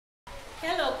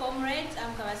Hello comrades,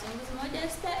 I'm Kabasinguzi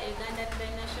Modestar, a Ugandan by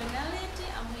nationality.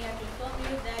 I'm here to inform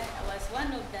you that I was one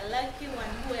of the lucky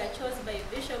ones who were chosen by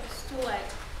Bishop Stuart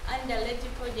under RETI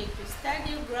Project to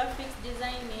study graphics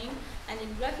designing, and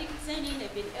in graphic designing I've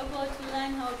been able to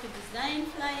learn how to design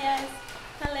flyers,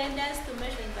 calendars, to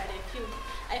mention but a few.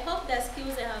 I hope the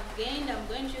skills I have gained, I'm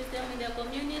going to use them in the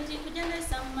community to generate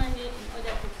some money in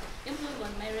order to improve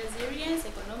on my resilience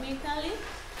economically.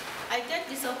 I get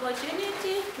this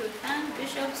opportunity to thank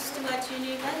Bishop Stuart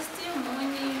University,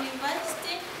 Muni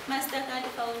University, MasterCard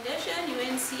Foundation,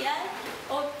 UNCR,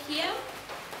 OPM,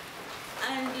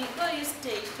 and the Adobe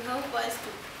State to help us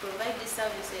to provide these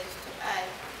services to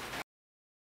us.